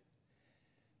did.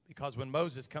 Because when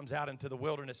Moses comes out into the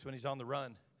wilderness when he's on the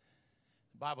run,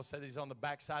 the Bible says he's on the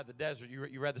backside of the desert.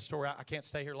 You read the story. I can't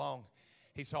stay here long.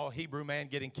 He saw a Hebrew man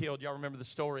getting killed. Y'all remember the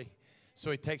story? So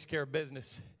he takes care of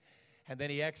business. And then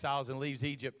he exiles and leaves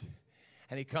Egypt.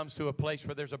 And he comes to a place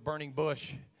where there's a burning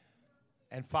bush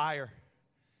and fire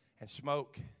and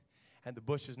smoke. And the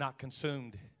bush is not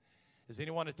consumed. Does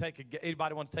anybody want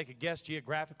to take a guess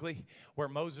geographically where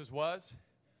Moses was?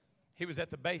 He was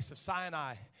at the base of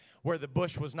Sinai where the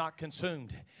bush was not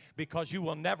consumed, because you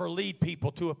will never lead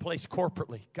people to a place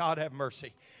corporately, God have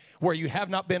mercy, where you have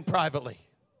not been privately.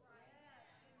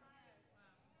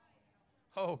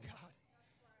 Oh, God.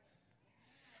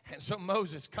 And so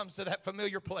Moses comes to that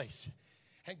familiar place,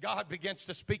 and God begins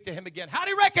to speak to him again. How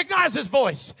do you recognize his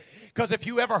voice? Because if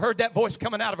you ever heard that voice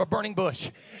coming out of a burning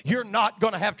bush, you're not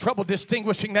going to have trouble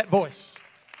distinguishing that voice.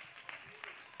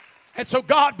 And so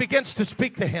God begins to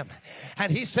speak to him.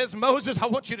 And he says, Moses, I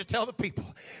want you to tell the people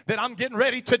that I'm getting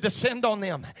ready to descend on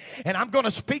them. And I'm going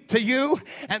to speak to you,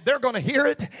 and they're going to hear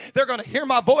it. They're going to hear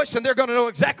my voice, and they're going to know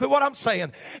exactly what I'm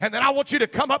saying. And then I want you to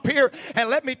come up here and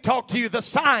let me talk to you. The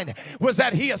sign was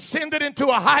that he ascended into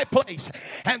a high place.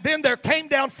 And then there came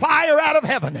down fire out of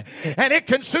heaven, and it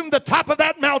consumed the top of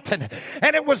that mountain.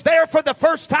 And it was there for the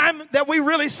first time that we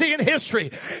really see in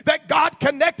history that God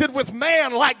connected with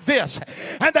man like this.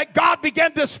 And that God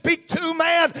began to speak to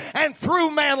man and through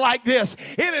man like this.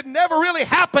 It had never really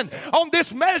happened on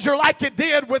this measure like it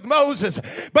did with Moses.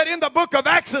 But in the book of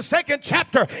Acts, the 2nd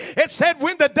chapter, it said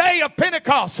when the day of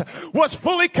Pentecost was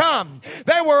fully come,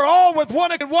 they were all with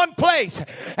one in one place.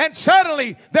 And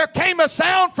suddenly there came a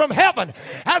sound from heaven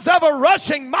as of a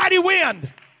rushing mighty wind.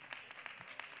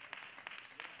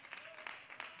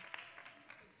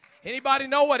 Anybody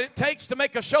know what it takes to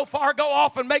make a shofar go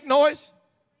off and make noise?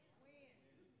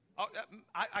 Oh,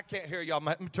 I can't hear y'all.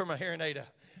 Let me turn my hearing aid up.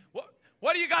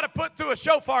 What do you got to put through a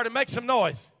shofar to make some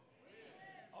noise?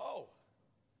 Oh.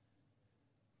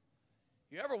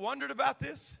 You ever wondered about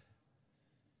this?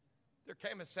 There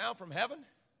came a sound from heaven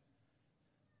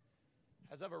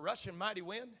as of a rushing mighty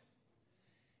wind.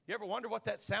 You ever wonder what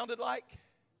that sounded like?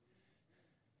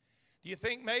 Do you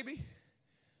think maybe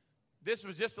this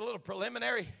was just a little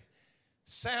preliminary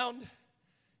sound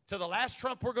to the last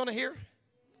trump we're going to hear?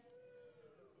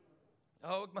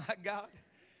 Oh, my God.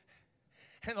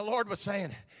 And the Lord was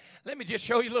saying, let me just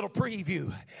show you a little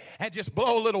preview and just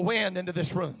blow a little wind into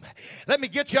this room. Let me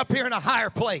get you up here in a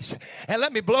higher place and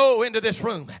let me blow into this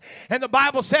room. And the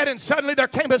Bible said, and suddenly there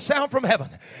came a sound from heaven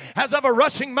as of a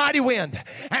rushing mighty wind,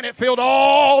 and it filled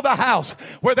all the house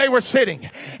where they were sitting.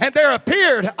 And there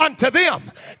appeared unto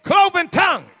them cloven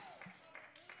tongues,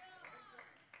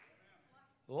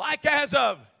 like as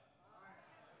of,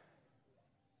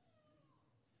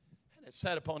 and it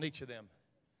sat upon each of them.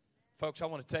 Folks, I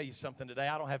want to tell you something today.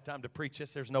 I don't have time to preach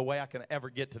this. There's no way I can ever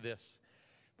get to this.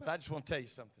 But I just want to tell you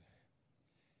something.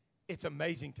 It's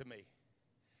amazing to me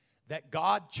that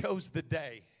God chose the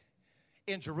day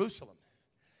in Jerusalem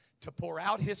to pour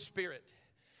out His Spirit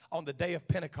on the day of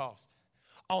Pentecost,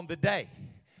 on the day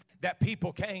that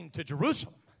people came to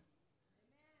Jerusalem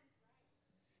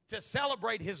to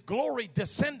celebrate His glory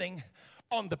descending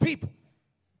on the people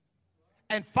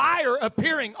and fire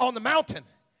appearing on the mountain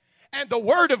and the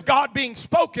word of God being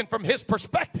spoken from His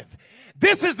perspective.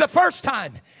 This is the first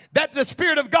time that the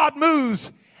Spirit of God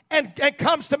moves and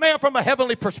comes to man from a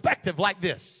heavenly perspective like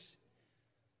this.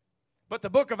 But the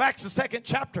book of Acts, the 2nd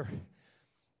chapter,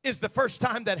 is the first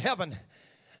time that heaven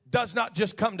does not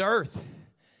just come to earth,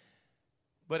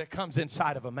 but it comes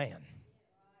inside of a man.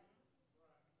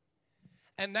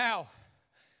 And now,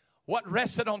 what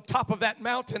rested on top of that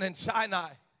mountain in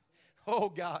Sinai, oh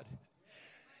God,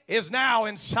 is now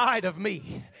inside of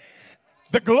me.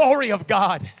 The glory of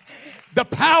God, the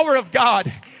power of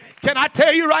God. Can I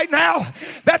tell you right now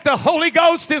that the Holy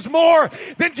Ghost is more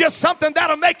than just something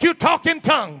that'll make you talk in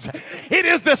tongues. It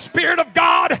is the Spirit of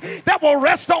God that will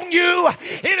rest on you.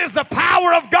 It is the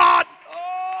power of God.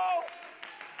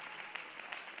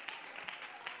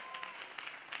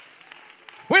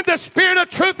 When the Spirit of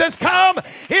truth has come,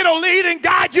 it'll lead and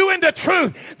guide you into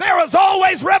truth. There is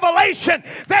always revelation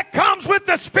that comes with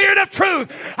the Spirit of truth.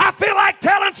 I feel like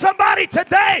telling somebody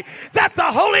today that the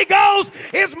Holy Ghost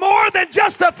is more than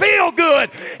just a feel good.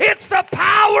 It's the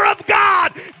power of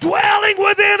God dwelling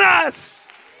within us.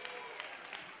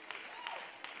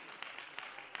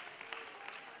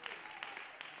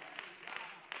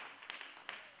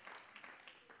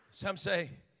 Some say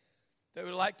they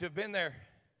would like to have been there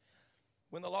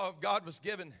when the law of God was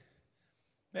given.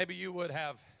 Maybe you would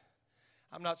have.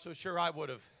 I'm not so sure I would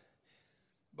have.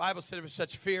 The Bible said there was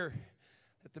such fear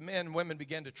that the men and women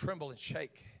began to tremble and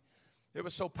shake. It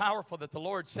was so powerful that the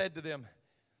Lord said to them,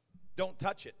 don't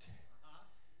touch it.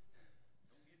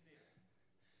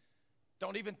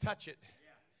 Don't even touch it,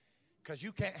 because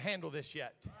you can't handle this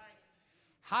yet.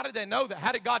 How did they know that?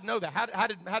 How did God know that?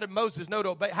 How did Moses know to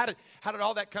obey? How did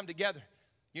all that come together?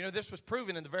 You know, this was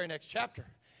proven in the very next chapter.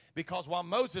 Because while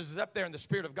Moses is up there and the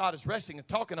Spirit of God is resting and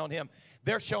talking on him,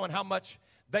 they're showing how much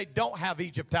they don't have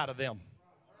Egypt out of them.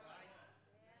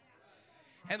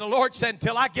 And the Lord said,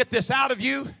 until I get this out of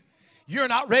you, you're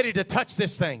not ready to touch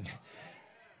this thing.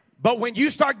 But when you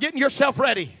start getting yourself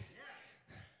ready,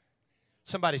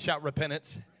 somebody shout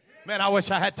repentance. Man, I wish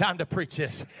I had time to preach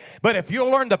this. But if you'll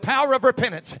learn the power of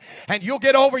repentance and you'll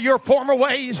get over your former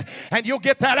ways and you'll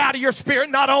get that out of your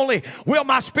spirit, not only will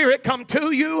my spirit come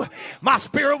to you, my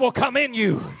spirit will come in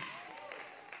you.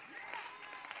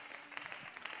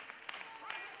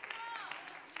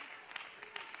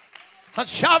 On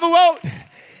Shavuot,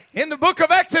 in the book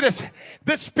of Exodus,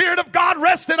 the Spirit of God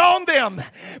rested on them.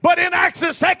 But in Acts, the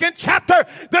 2nd chapter,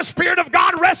 the Spirit of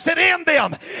God rested in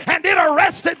them. And it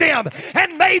arrested them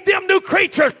and made them new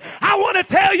creatures. I want to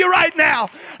tell you right now,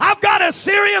 I've got a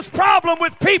serious problem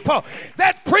with people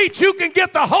that preach you can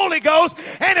get the Holy Ghost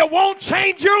and it won't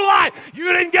change your life.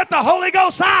 You didn't get the Holy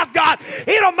Ghost I've got.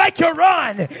 It'll make you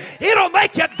run. It'll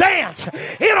make you dance.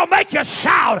 It'll make you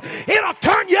shout. It'll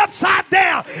turn you upside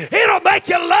down. It'll make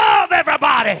you love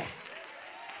everybody.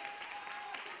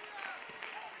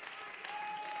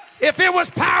 If it was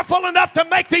powerful enough to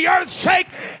make the earth shake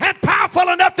and powerful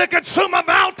enough to consume a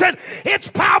mountain, it's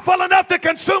powerful enough to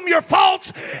consume your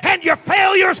faults and your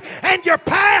failures and your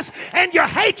past and your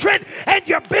hatred and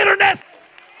your bitterness.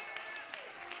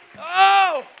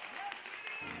 Oh!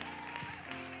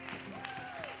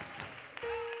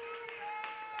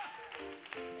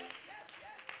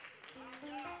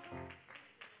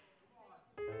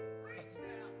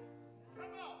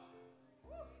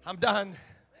 I'm done.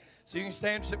 So you can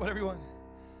stand and sit whatever you want.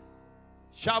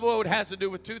 Shavuot has to do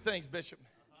with two things, Bishop.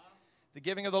 The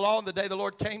giving of the law and the day the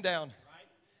Lord came down.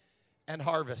 And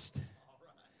harvest.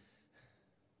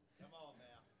 Come on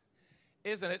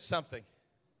now. Isn't it something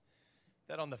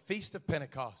that on the Feast of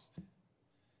Pentecost,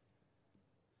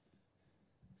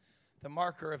 the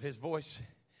marker of his voice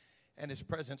and his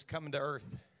presence coming to earth,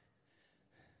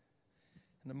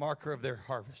 and the marker of their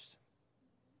harvest,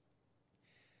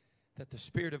 that the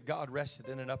Spirit of God rested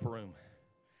in an upper room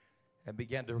and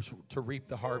began to reap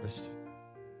the harvest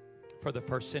for the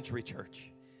first century church.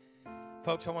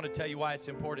 Folks, I want to tell you why it's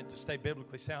important to stay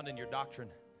biblically sound in your doctrine.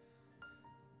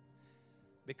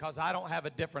 Because I don't have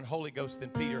a different Holy Ghost than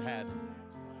Peter had.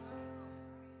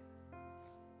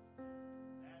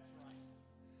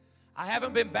 I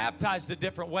haven't been baptized a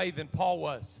different way than Paul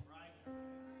was.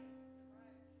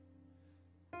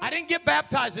 I didn't get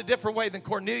baptized a different way than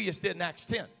Cornelius did in Acts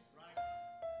 10.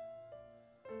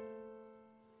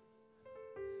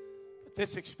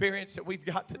 This experience that we've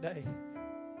got today,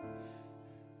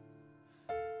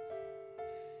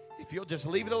 if you'll just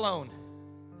leave it alone,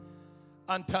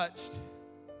 untouched,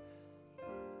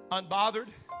 unbothered,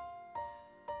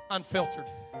 unfiltered,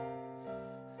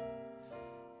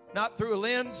 not through a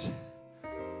lens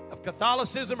of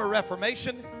Catholicism or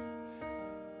Reformation,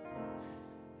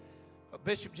 but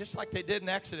Bishop, just like they did in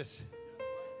Exodus,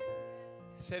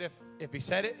 he said if he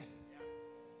said it,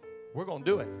 we're going to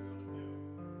do it.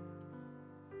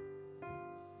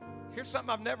 Here's something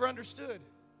I've never understood.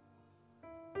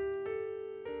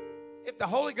 If the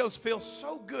Holy Ghost feels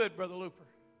so good, Brother Looper,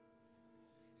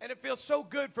 and it feels so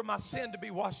good for my sin to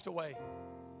be washed away,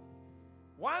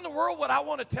 why in the world would I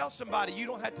want to tell somebody you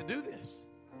don't have to do this?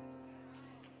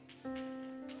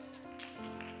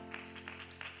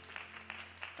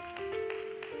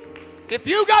 If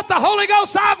you got the Holy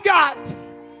Ghost I've got,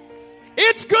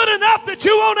 it's good enough that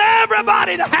you want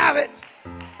everybody to have it.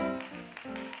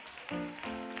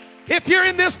 If you're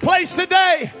in this place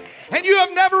today and you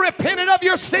have never repented of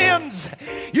your sins,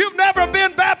 you've never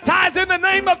been baptized in the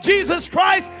name of Jesus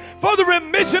Christ for the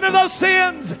remission of those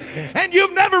sins, and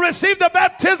you've never received the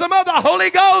baptism of the Holy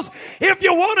Ghost, if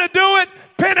you want to do it,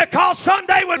 Pentecost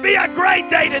Sunday would be a great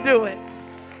day to do it.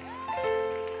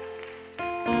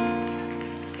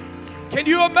 Can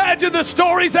you imagine the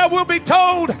stories that will be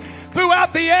told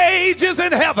throughout the ages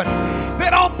in heaven?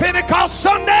 That on Pentecost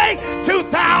Sunday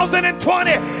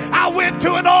 2020, I went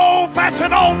to an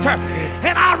old-fashioned altar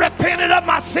and I repented of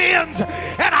my sins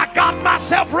and I got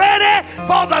myself ready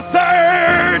for the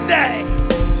third day.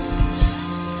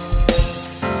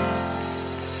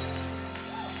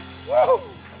 Woo!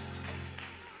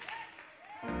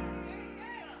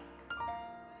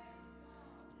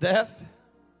 Death,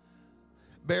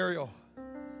 burial,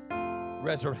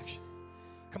 resurrection.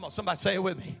 Come on, somebody say it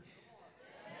with me.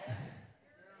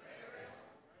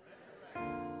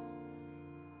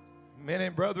 Men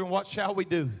and brethren, what shall we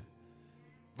do?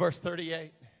 Verse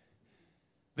 38.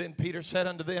 Then Peter said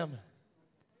unto them,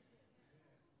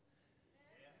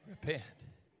 repent.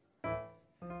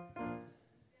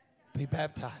 Be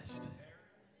baptized.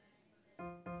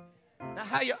 Now,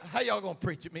 how y'all going to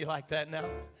preach at me like that now?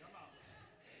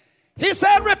 He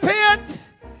said, repent.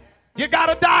 You got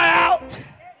to die out.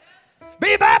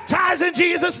 Be baptized in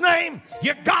Jesus' name.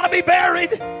 You got to be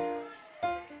buried.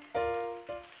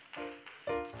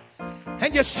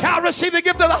 And you shall receive the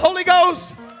gift of the Holy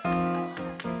Ghost.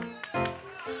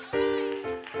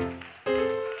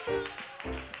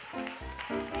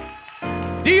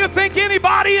 Do you think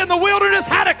anybody in the wilderness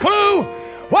had a clue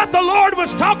what the Lord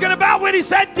was talking about when he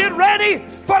said, get ready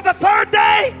for the third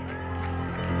day?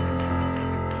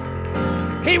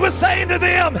 He was saying to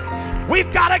them,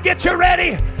 we've got to get you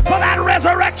ready for that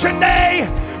resurrection day.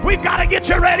 We've got to get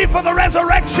you ready for the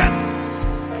resurrection.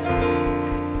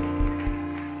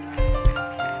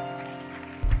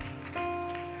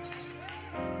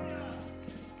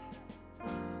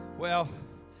 Well,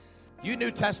 you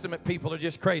New Testament people are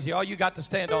just crazy. All you got to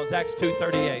stand on is Acts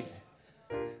 2:38.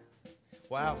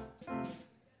 Wow.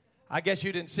 I guess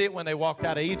you didn't see it when they walked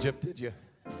out of Egypt, did you?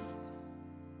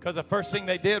 Because the first thing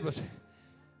they did was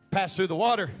pass through the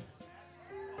water.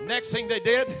 Next thing they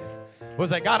did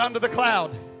was they got under the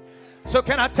cloud. So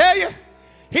can I tell you,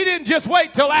 he didn't just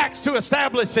wait till Acts to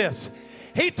establish this.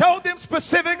 He told them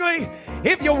specifically,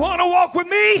 if you want to walk with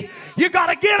me, you got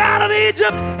to get out of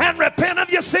Egypt and repent of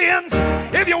your sins.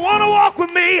 If you want to walk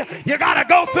with me, you got to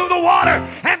go through the water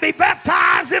and be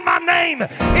baptized in my name.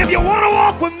 If you want to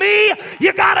walk with me,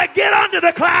 you got to get under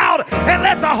the cloud and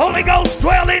let the Holy Ghost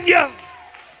dwell in you.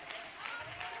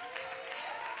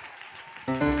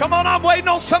 Come on, I'm waiting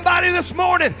on somebody this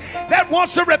morning that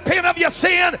wants to repent of your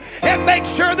sin and make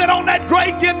sure that on that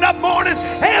great getting up morning,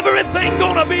 everything's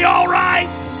going to be all right.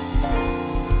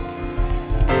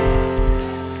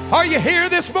 Are you here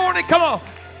this morning? Come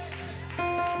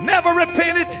on. Never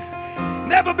repented,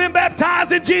 never been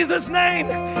baptized in Jesus' name,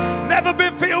 never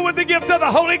been filled with the gift of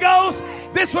the Holy Ghost.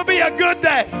 This will be a good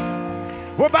day.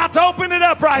 We're about to open it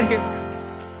up right here.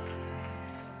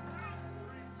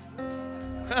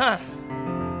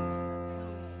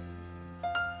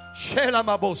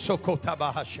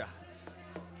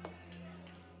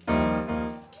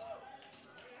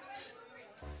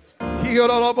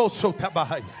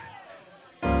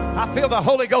 I feel the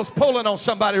Holy Ghost pulling on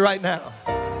somebody right now.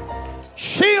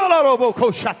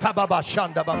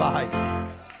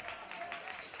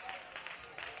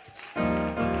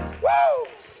 Woo!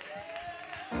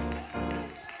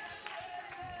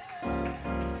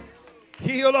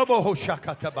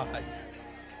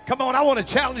 Come on, I want to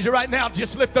challenge you right now.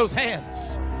 Just lift those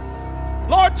hands.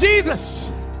 Lord Jesus.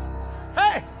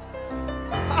 Hey.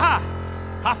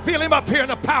 I feel him up here in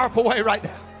a powerful way right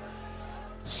now.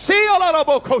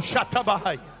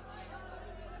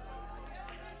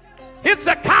 It's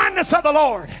the kindness of the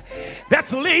Lord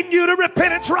that's leading you to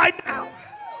repentance right now.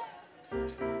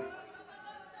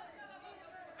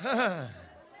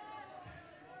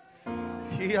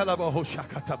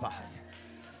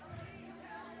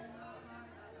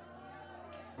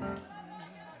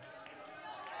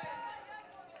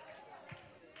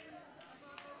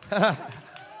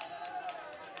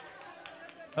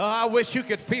 Oh, I wish you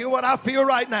could feel what I feel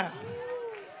right now.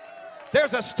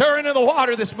 There's a stirring in the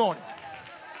water this morning.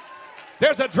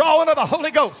 There's a drawing of the Holy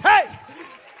Ghost. Hey!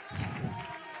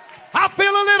 I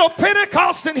feel a little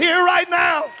Pentecost in here right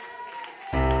now.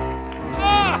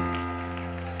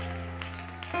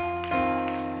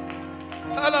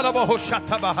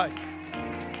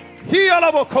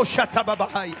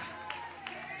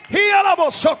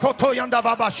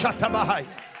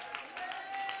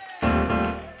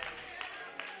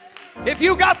 If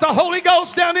you got the Holy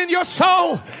Ghost down in your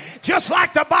soul, just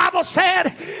like the Bible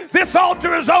said, this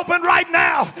altar is open right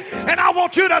now. And I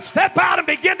want you to step out and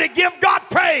begin to give God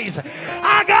praise.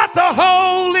 I got the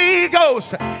Holy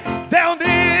Ghost down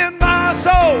in my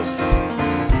soul,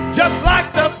 just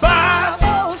like the